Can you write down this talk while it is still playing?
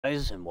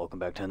Guys, and welcome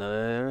back to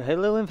another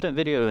Halo Infinite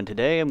video, and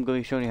today I'm going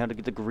to be showing you how to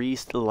get the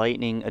Greased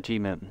Lightning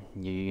achievement.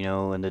 You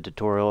know, in the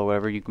tutorial or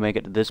whatever, you can make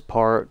it to this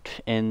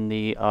part in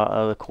the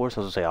course,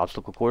 I was going to say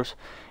obstacle course,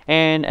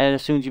 and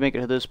as soon as you make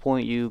it to this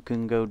point, you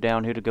can go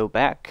down here to go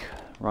back,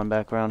 run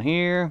back around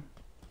here,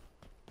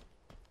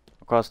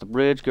 across the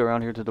bridge, go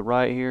around here to the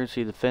right here,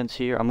 see the fence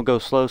here. I'm going to go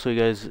slow so you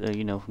guys,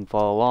 can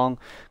follow along.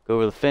 Go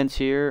over the fence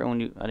here,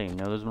 and I didn't even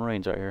know there's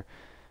Marines right here.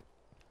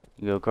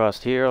 You go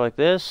across here like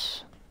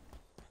this.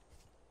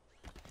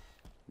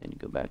 Then you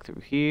go back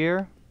through here,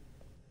 and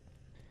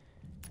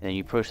then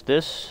you push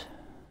this,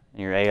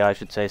 and your AI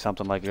should say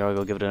something like, "You're gonna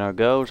go give it another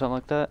go," or something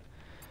like that.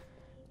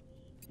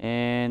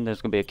 And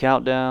there's gonna be a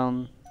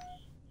countdown.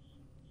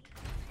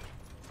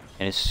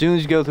 And as soon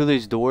as you go through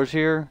these doors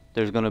here,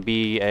 there's gonna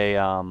be a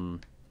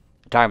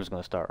timer's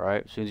gonna start.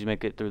 Right? As soon as you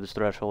make it through this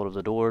threshold of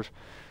the doors,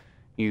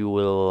 you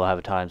will have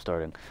a time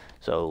starting.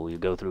 So you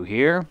go through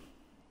here,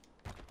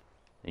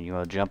 and you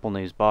want to jump on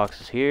these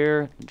boxes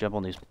here, jump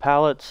on these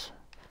pallets.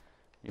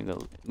 You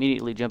go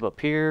immediately jump up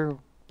here,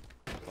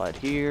 slide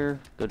here,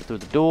 go through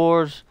the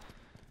doors,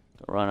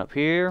 go run up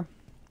here,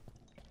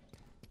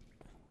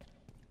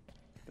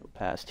 go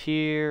past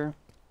here.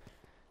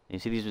 You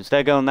see these,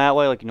 instead of going that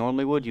way like you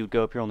normally would, you would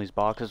go up here on these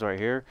boxes right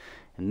here.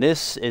 And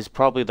this is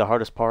probably the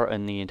hardest part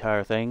in the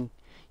entire thing.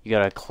 You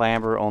gotta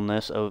clamber on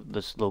this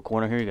little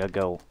corner here. You gotta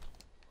go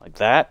like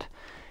that.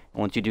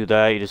 And once you do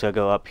that, you just gotta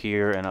go up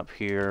here and up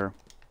here.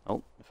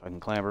 Oh, if I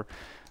can clamber.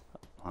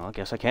 Well, I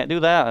guess I can't do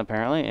that,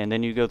 apparently. And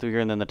then you go through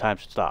here, and then the time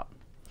should stop.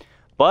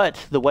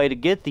 But the way to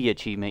get the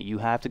achievement, you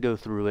have to go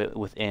through it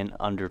within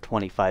under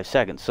 25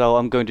 seconds. So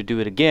I'm going to do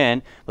it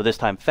again, but this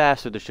time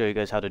faster to show you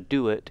guys how to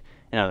do it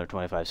in under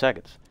 25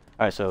 seconds.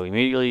 Alright, so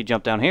immediately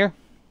jump down here.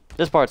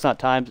 This part's not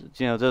timed, it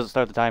doesn't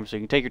start the timer, so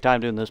you can take your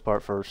time doing this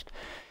part first.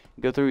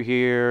 Go through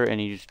here,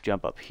 and you just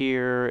jump up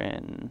here,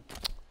 and,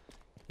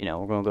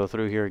 we're going to go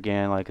through here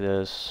again like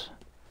this.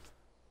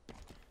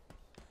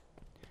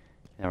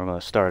 And we're going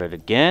to start it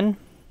again.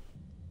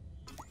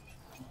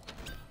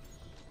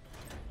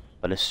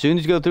 But as soon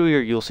as you go through here,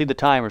 you'll see the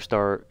timer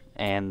start,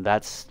 and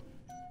that's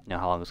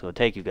how long it's going to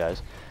take you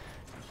guys.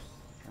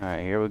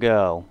 Alright, here we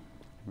go.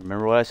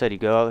 Remember what I said, you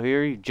go out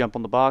here, you jump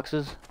on the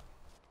boxes,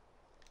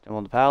 jump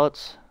on the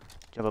pallets,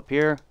 jump up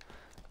here,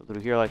 go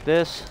through here like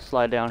this,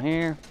 slide down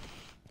here,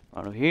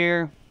 run over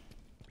here.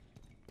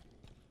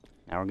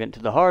 Now we're getting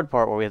to the hard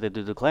part where we have to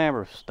do the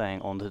clamber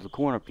thing onto the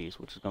corner piece,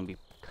 which is going to be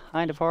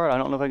kind of hard. I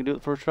don't know if I can do it the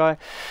first try.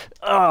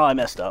 Oh, I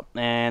messed up,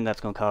 and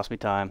that's going to cost me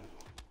time.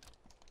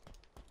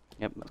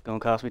 Yep, it's gonna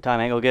cost me time.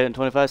 I ain't gonna get it in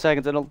 25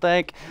 seconds, I don't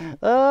think.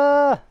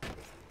 Right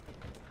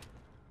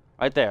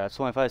there, that's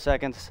 25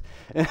 seconds.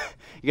 You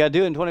gotta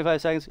do it in 25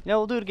 seconds.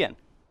 We'll do it again.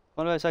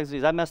 25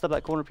 seconds. I messed up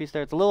that corner piece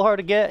there. It's a little hard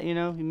to get, it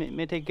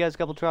may take you guys a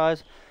couple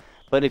tries.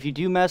 But if you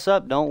do mess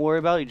up, don't worry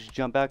about it. You just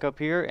jump back up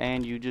here,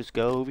 and you just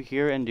go over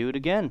here and do it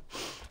again.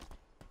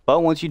 But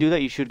once you do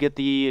that, you should get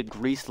the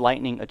Greased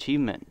Lightning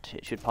achievement.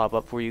 It should pop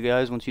up for you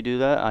guys once you do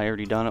that. I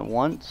already done it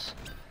once.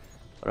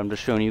 But I'm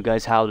just showing you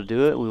guys how to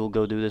do it. We will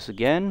go do this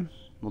again.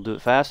 We'll do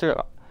it faster.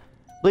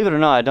 Believe it or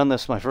not, I done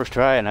this my first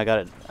try and I got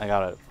it,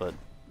 but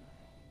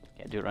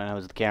can't do it right now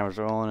as the cameras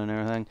are on and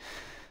everything.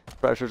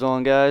 Pressure's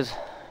on, guys.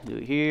 Do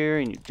it here,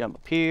 and you jump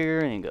up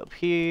here, and you go up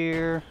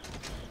here.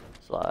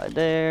 Slide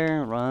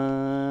there,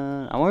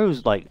 run. I wonder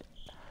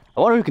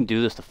who can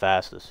do this the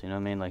fastest, you know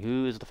what I mean? Like,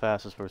 who is the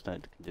fastest person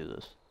that can do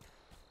this?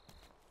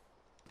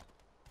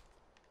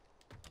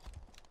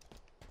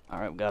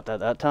 Alright, we got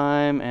that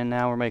time, and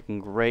now we're making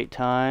great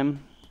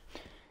time.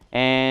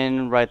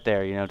 And right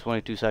there,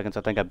 22 seconds,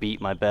 I think I beat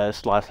my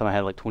best. Last time I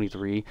had like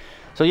 23.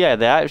 So yeah,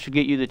 that should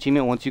get you the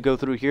achievement once you go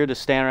through here. To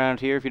stand around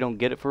here if you don't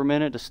get it for a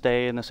minute, to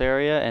stay in this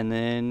area, and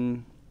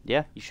then,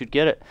 yeah, you should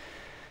get it.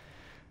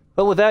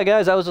 But with that,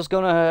 guys, I was just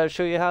going to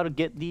show you how to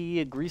get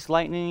the Greased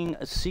Lightning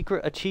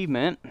secret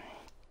achievement.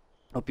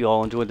 Hope you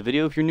all enjoyed the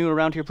video. If you're new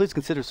around here, please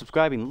consider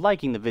subscribing,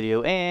 liking the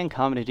video, and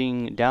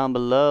commenting down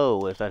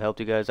below if that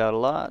helped you guys out a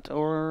lot,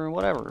 or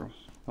whatever.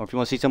 Or if you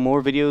want to see some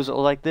more videos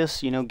like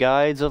this,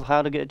 guides of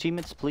how to get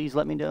achievements, please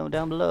let me know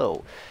down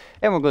below.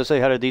 And we're going to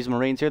say hi to these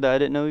Marines here that I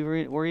didn't know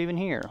were even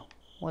here.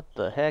 What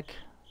the heck?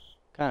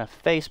 What kind of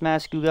face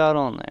mask you got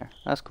on there?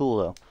 That's cool,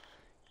 though.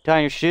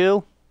 Tying your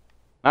shoe?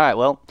 Alright,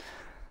 well,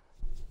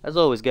 as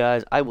always,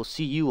 guys, I will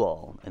see you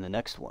all in the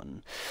next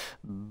one.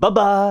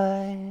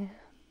 Bye-bye!